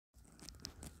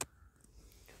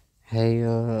Hey,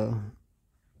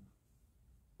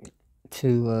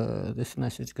 this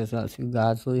message goes out to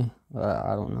Godzly.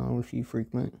 I don't know if you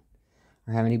frequent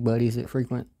or have any buddies that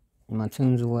frequent my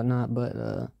tunes or whatnot, but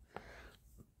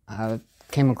I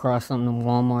came across something in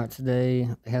Walmart today.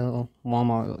 Hell,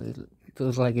 Walmart, it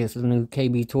feels like it's the new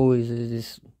KB Toys. It's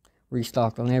just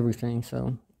restocked on everything.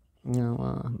 So,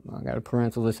 I got a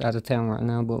parental that's out of town right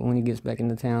now, but when he gets back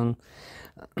into town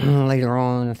later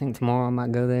on, I think tomorrow I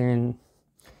might go there and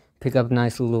pick up a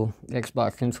nice little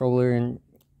Xbox controller, and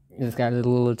it's got a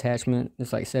little attachment.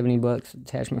 It's like $70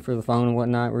 attachment for the phone and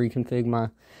whatnot, where you configure my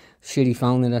shitty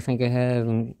phone that I think I have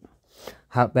and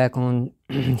hop back on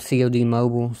COD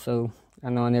mobile. So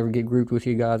I know I never get grouped with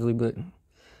you, Godzly, but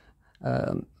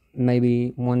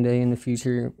maybe one day in the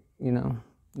future,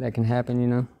 that can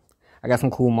happen. I got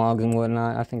some cool mods and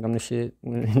whatnot. I think I'm the shit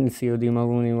in COD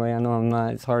mobile anyway. I know I'm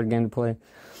not. It's a hard game to play.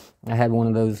 I had one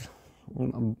of those,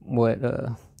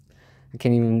 I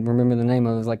can't even remember the name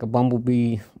of it. It was like a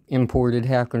Bumblebee imported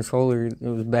half controller. It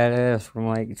was badass from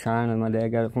like China. My dad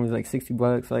got it for me. It was like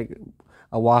 $60, like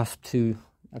a Wasp 2.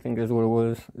 I think that's what it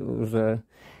was. It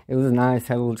was nice.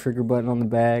 Had a little trigger button on the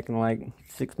back and like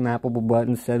 6 mappable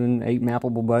buttons, 7, 8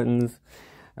 mappable buttons.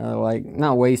 Like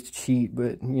not ways to cheat,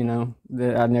 but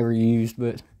that I never used.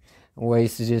 But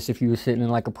ways to just, if you were sitting in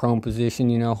like a prone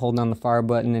position, holding on the fire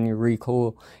button and your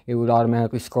recoil, it would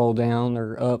automatically scroll down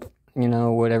or up.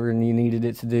 Whatever you needed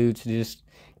it to do to just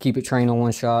keep it trained on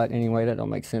one shot. Anyway, that don't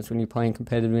make sense when you're playing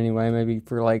competitive anyway. Maybe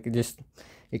for like just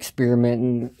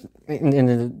experimenting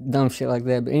into dumb shit like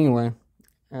that. But anyway,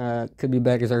 could be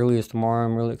back as early as tomorrow.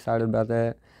 I'm really excited about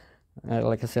that.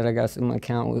 Like I said, I got some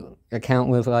account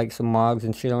with like some mods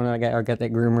and shit on it. I got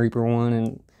that Grim Reaper one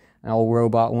and an old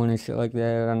robot one and shit like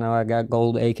that. I know I got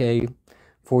gold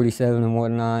AK-47 and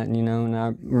whatnot. And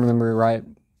I remember right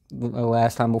the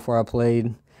last time before I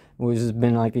played, which has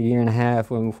been like a year and a half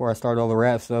before I started all the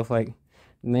rap stuff. Like,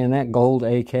 man, that gold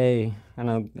AK, I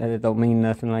know that it don't mean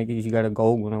nothing, like you got a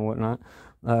gold one or whatnot.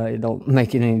 It don't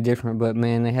make it any different, but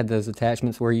man, they had those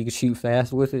attachments where you could shoot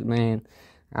fast with it. Man,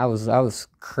 I was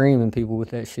creaming people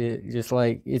with that shit. Just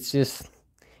like, it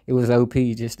was OP.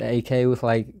 Just the AK with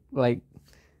like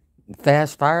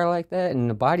fast fire like that and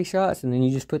the body shots, and then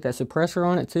you just put that suppressor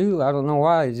on it too. I don't know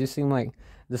why. It just seemed like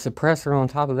the suppressor on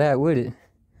top of that with it.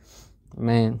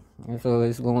 Man, so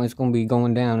it's going to be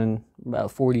going down in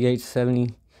about 48 to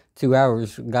 72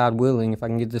 hours, God willing, if I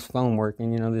can get this phone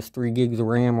working. This 3 gigs of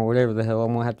RAM or whatever the hell.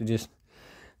 I'm going to have to just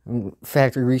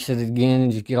factory reset it again and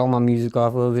just get all my music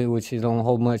off of it, which it don't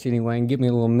hold much anyway, and get me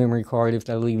a little memory card if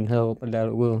that'll even help. I doubt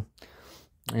it will.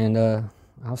 And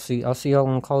I'll see y'all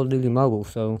on Call of Duty Mobile.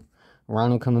 So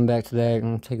Rhino coming back to that. I'm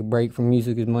going to take a break from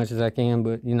music as much as I can,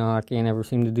 but I can't ever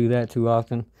seem to do that too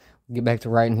often. Get back to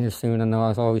writing here soon. I know I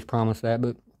was always promised that,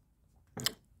 but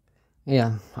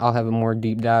yeah, I'll have a more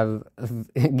deep dive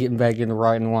of getting back into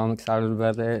writing while I'm excited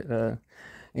about that.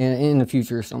 In the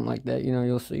future or something like that,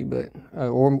 you'll see. But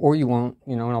or you won't,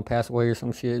 and I'll pass away or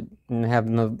some shit and have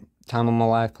the time of my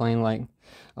life playing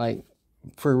like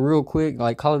for real quick,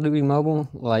 like Call of Duty Mobile,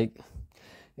 like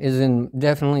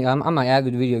definitely. I'm an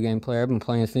avid video game player. I've been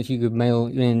playing since you could mail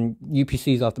in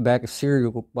UPCs off the back of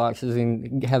cereal boxes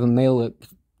and have them mail it.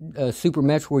 Super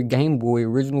Metroid Game Boy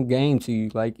original game to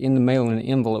you, like in the mail in an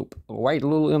envelope, a white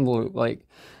little envelope. Like,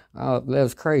 that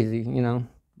was crazy.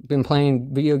 Been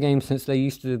playing video games since they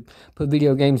used to put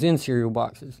video games in cereal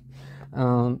boxes.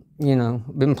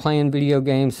 Been playing video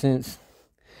games since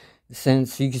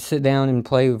you could sit down and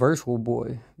play Virtual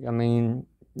Boy. I mean,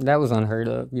 that was unheard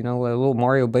of. A little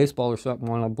Mario baseball or something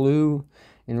on a blue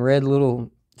and red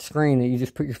little screen that you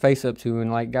just put your face up to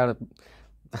and like got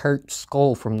a hurt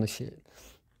skull from the shit.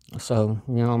 So,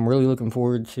 I'm really looking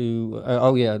forward to,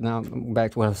 now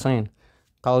back to what I was saying.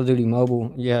 Call of Duty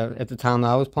Mobile, yeah, at the time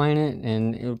I was playing it,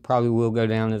 and it probably will go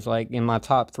down as like in my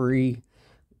top 3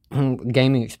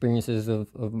 gaming experiences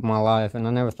of my life. And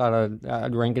I never thought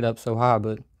I'd rank it up so high,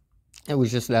 but it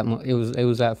was just that it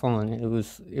was that fun. It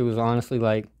was honestly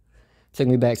like, took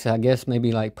me back to, I guess,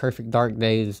 maybe like perfect dark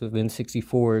days of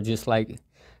N64, just like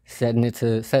setting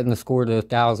the score to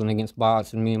 1,000 against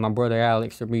bots, and me and my brother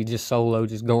Alex, or me just solo,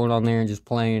 just going on there and just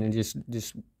playing and just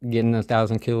getting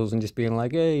 1,000 kills and just being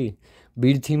like, hey,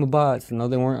 beat a team of bots. No,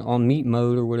 they weren't on meat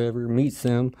mode or whatever, meat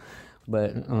sim,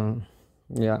 but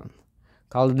yeah,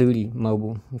 Call of Duty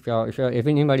Mobile. If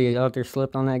anybody out there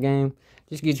slept on that game,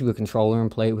 just get you a controller and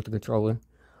play it with the controller.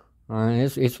 All right,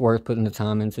 it's worth putting the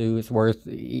time into. It's worth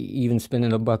even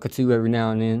spending $1 or $2 every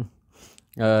now and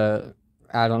then.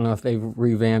 I don't know if they've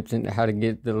revamped and how to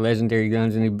get the legendary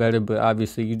guns any better, but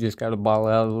obviously you just got to ball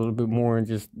out a little bit more and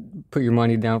just put your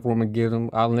money down for them and give them.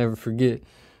 I'll never forget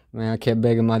Man, I kept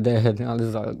begging my dad. This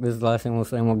is the last thing we'll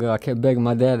say. I'm gonna go. I kept begging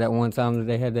my dad that one time that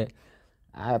they had that.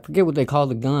 I forget what they called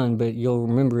the gun, but you'll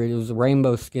remember it. It was a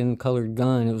rainbow skin colored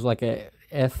gun. It was like a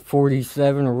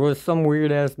F-47 or was some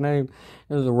weird ass name.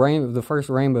 It was the first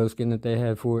rainbow skin that they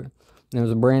had for it. And it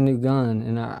was a brand new gun,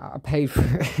 and I paid for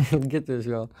it. Get this,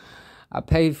 y'all. I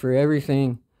paid for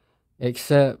everything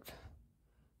except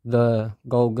the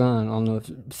gold gun on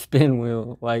the spin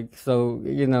wheel. Like, so,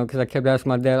 you know, because I kept asking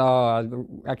my dad, oh,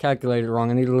 I calculated wrong.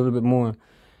 I need a little bit more.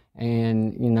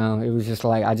 And, you know, it was just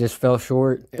like, I just fell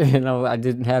short. You know, I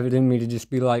didn't have it in me to just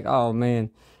be like, oh, man,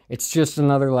 it's just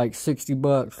another, like,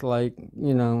 $60. Like,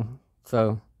 you know,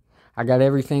 so I got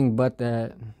everything but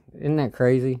that. Isn't that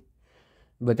crazy?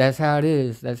 But that's how it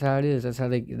is. That's how it is. That's how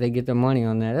they get the money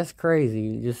on that. That's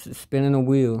crazy. Just spinning a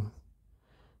wheel.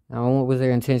 Now, what was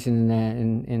their intention in that?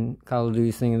 In Call of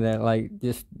Duty, thinking that, like,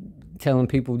 just telling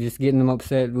people, just getting them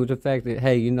upset with the fact that,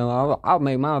 hey, you know, I'll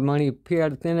make my money appear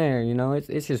out of thin air. You know,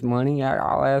 it's just money.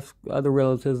 I'll ask other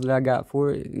relatives that I got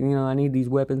for it. You know, I need these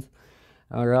weapons,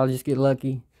 or I'll just get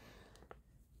lucky.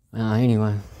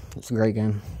 Anyway, it's a great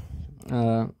game.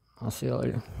 I'll see you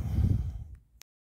later.